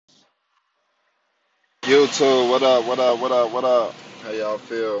YouTube, what up, what up, what up, what up? How y'all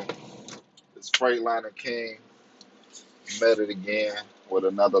feel? It's Freightliner King. Met it again with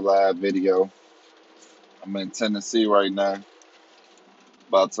another live video. I'm in Tennessee right now.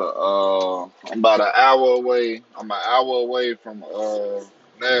 I'm about an hour away. I'm an hour away from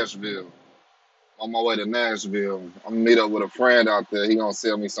Nashville. On my way to Nashville. I'm gonna meet up with a friend out there. He gonna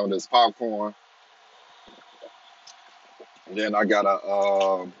sell me some of this popcorn. And then I gotta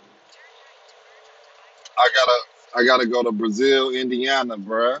go to Brazil, Indiana,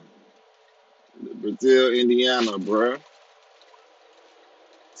 bruh. Brazil, Indiana, bruh.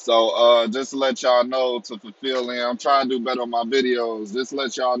 So just to let y'all know, to fulfill in, I'm trying to do better on my videos. Just to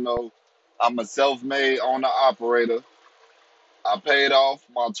let y'all know, I'm a self-made owner operator. I paid off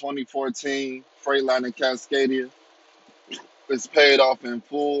my 2014 Freightliner Cascadia. It's paid off in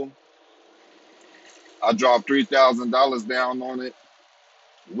full. I dropped $3,000 down on it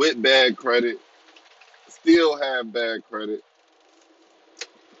with bad credit. Still have bad credit.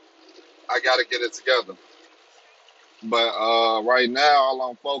 I got to get it together. But right now, all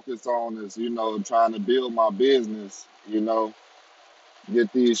I'm focused on is, trying to build my business,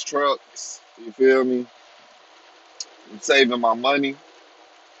 get these trucks, you feel me? I'm saving my money.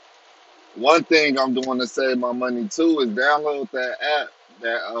 One thing I'm doing to save my money too is download that app,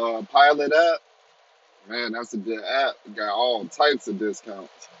 that Pilot app. Man, that's a good app. It got all types of discounts.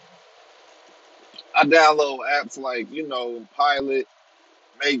 I download apps like, Pilot,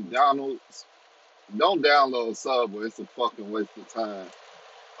 McDonald's. Don't download Subway. It's a fucking waste of time.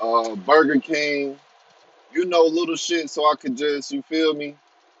 Burger King. Little shit so I could just, you feel me?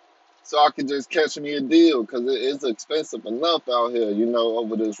 So I could just catch me a deal because it's expensive enough out here,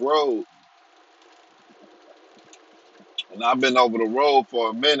 over this road. And I've been over the road for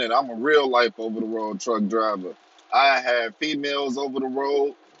a minute. I'm a real life over the road truck driver. I had females over the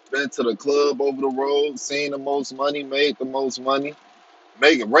road, been to the club over the road, seen the most money, made the most money.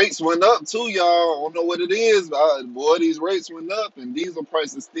 Making rates went up too, y'all. I don't know what it is. Boy, these rates went up and diesel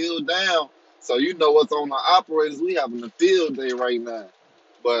prices still down. So you know what's on the operators. We having a field day right now.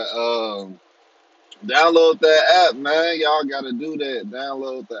 But download that app, man. Y'all gotta do that.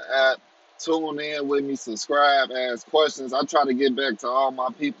 Download the app. Tune in with me, subscribe, ask questions. I try to get back to all my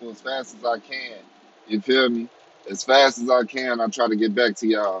people as fast as I can. You feel me? As fast as I can, I try to get back to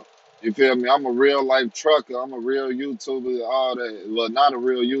y'all. You feel me? I'm a real life trucker. I'm a real YouTuber, all that. Well, not a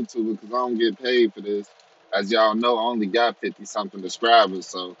real YouTuber because I don't get paid for this. As y'all know, I only got 50 something subscribers.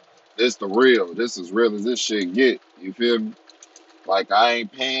 So this the real. This is real as this shit get. You feel me? Like I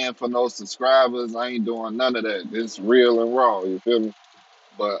ain't paying for no subscribers. I ain't doing none of that. This real and raw. You feel me?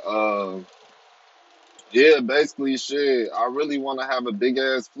 But yeah, basically shit. I really want to have a big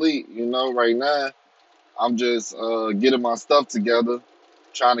ass fleet. Right now I'm just getting my stuff together,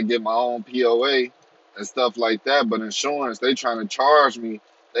 trying to get my own POA and stuff like that. But insurance, they trying to charge me.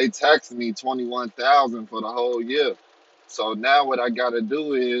 They taxed me 21,000 for the whole year. So now what I gotta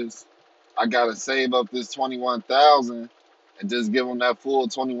do is I gotta save up this 21,000 and just give them that full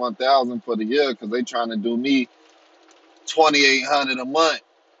 21,000 for the year because they trying to do me 2,800 a month.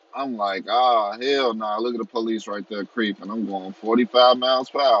 I'm like, hell nah. Look at the police right there creeping. I'm going 45 miles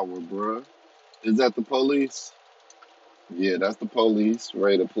per hour, bruh. Is that the police? Yeah, that's the police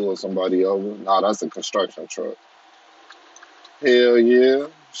ready to pull somebody over. Nah, that's a construction truck. Hell yeah.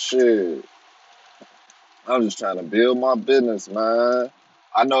 Shit. I'm just trying to build my business, man.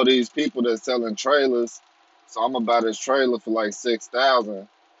 I know these people that's selling trailers, so I'm about this trailer for like 6,000.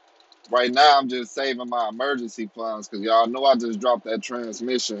 Right now, I'm just saving my emergency funds because y'all know I just dropped that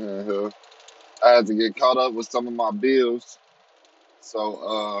transmission in here. I had to get caught up with some of my bills.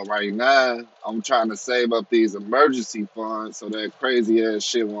 So right now, I'm trying to save up these emergency funds so that crazy ass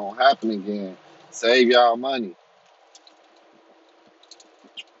shit won't happen again. Save y'all money.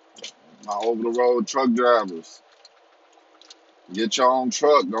 My over the road truck drivers. Get your own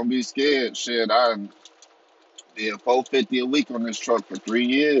truck. Don't be scared. Shit, I did 450 a week on this truck for 3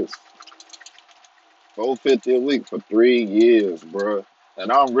 years. 450 a week for 3 years, bruh. And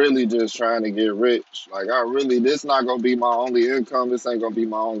I'm really just trying to get rich. Like this not gonna be my only income. This ain't gonna be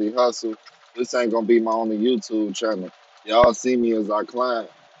my only hustle. This ain't gonna be my only YouTube channel. Y'all see me as our client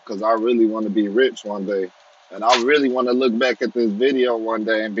because I really want to be rich one day. And I really want to look back at this video one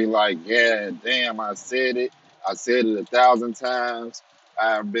day and be like, yeah, damn, I said it. I said it 1,000 times.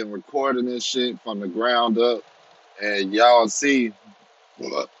 I've been recording this shit from the ground up. And y'all see,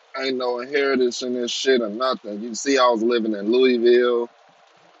 look, ain't no inheritance in this shit or nothing. You see, I was living in Louisville.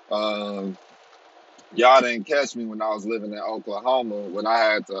 Um, y'all didn't catch me when I was living in Oklahoma when I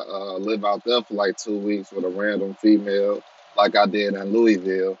had to live out there for like 2 weeks with a random female, like I did in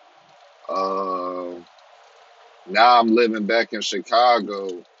Louisville. Now I'm living back in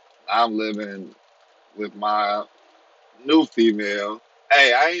Chicago. I'm living with my new female.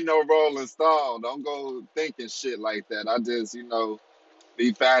 Hey, I ain't no Rolling Stone. Don't go thinking shit like that. I just,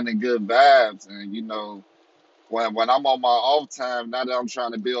 be finding good vibes. And, when I'm on my off time, now that I'm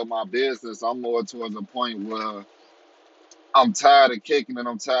trying to build my business, I'm more towards a point where I'm tired of kicking it.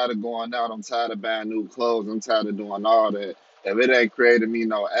 I'm tired of going out. I'm tired of buying new clothes. I'm tired of doing all that. If it ain't creating me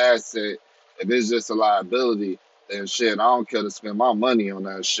no asset, if it's just a liability, then shit, I don't care to spend my money on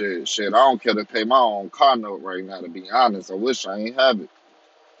that shit. Shit, I don't care to pay my own car note right now, to be honest. I wish I ain't have it.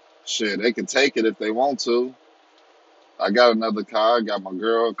 Shit, they can take it if they want to. I got another car. I got my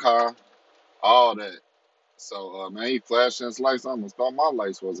girl car. All that. So, man, he flashing his lights. I almost thought my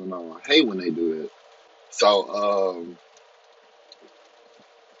lights wasn't on. I hate when they do that. So,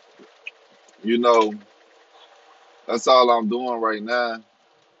 you know, that's all I'm doing right now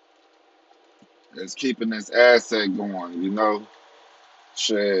is keeping this asset going.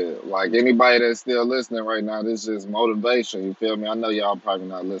 Shit, like anybody that's still listening right now, this is motivation. You feel me? I know y'all probably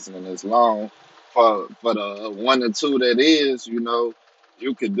not listening this long. For the one or two that is,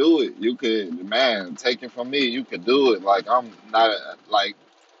 you could do it. You could, man, take it from me. You could do it. Like I'm not like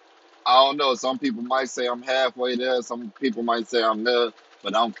I don't know. Some people might say I'm halfway there. Some people might say I'm there,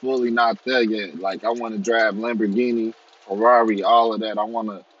 but I'm fully not there yet. Like I want to drive Lamborghini, Ferrari, all of that. I want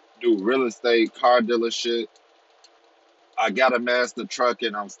to do real estate, car dealership. I got a master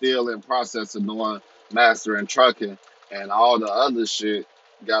trucking. I'm still in process of doing mastering trucking, and all the other shit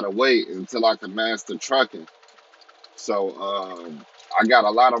gotta wait until I can master trucking. So I got a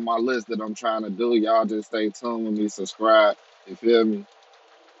lot on my list that I'm trying to do. Y'all just stay tuned with me, subscribe. You feel me?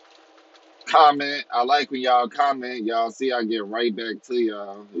 Comment. I like when y'all comment. Y'all see I get right back to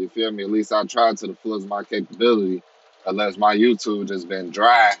y'all. You feel me? At least I try to the fullest of my capability. Unless my YouTube just been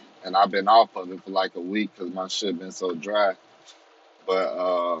dry and I've been off of it for like a week because my shit been so dry. But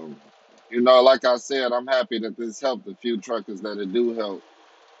like I said, I'm happy that this helped a few truckers that it do help.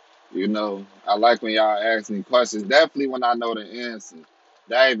 I like when y'all ask me questions. Definitely when I know the answer.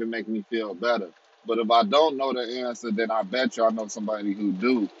 That even make me feel better. But if I don't know the answer, then I bet you I know somebody who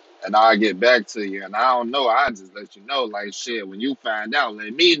do. And I'll get back to you. And I don't know, I just let you know. Like shit, when you find out,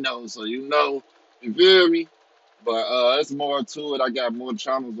 let me know so you know. You feel me? But it's more to it. I got more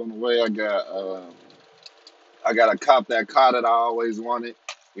channels on the way. I gotta cop that car that I always wanted.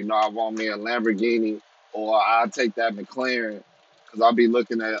 I want me a Lamborghini, or I take that McLaren, cause I'll be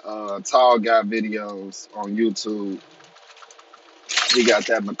looking at tall guy videos on YouTube. He got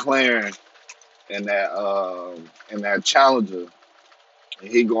that McLaren and that Challenger, and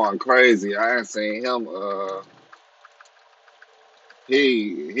he going crazy. I ain't seen him.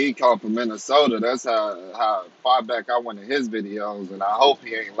 He come from Minnesota. That's how far back I went in his videos, and I hope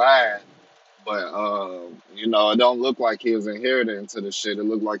he ain't lying. But it don't look like he was inherited into the shit. It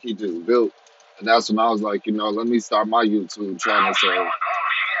looked like he just built. And that's when I was like, let me start my YouTube channel.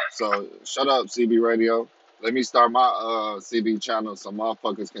 So shut up, CB Radio. Let me start my CB channel so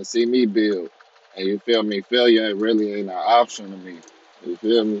motherfuckers can see me build. And you feel me? Failure really ain't an option to me. You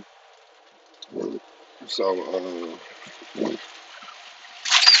feel me? So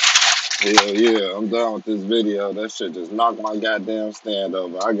hell yeah, I'm done with this video. That shit just knocked my goddamn stand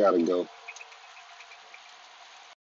over. I gotta go.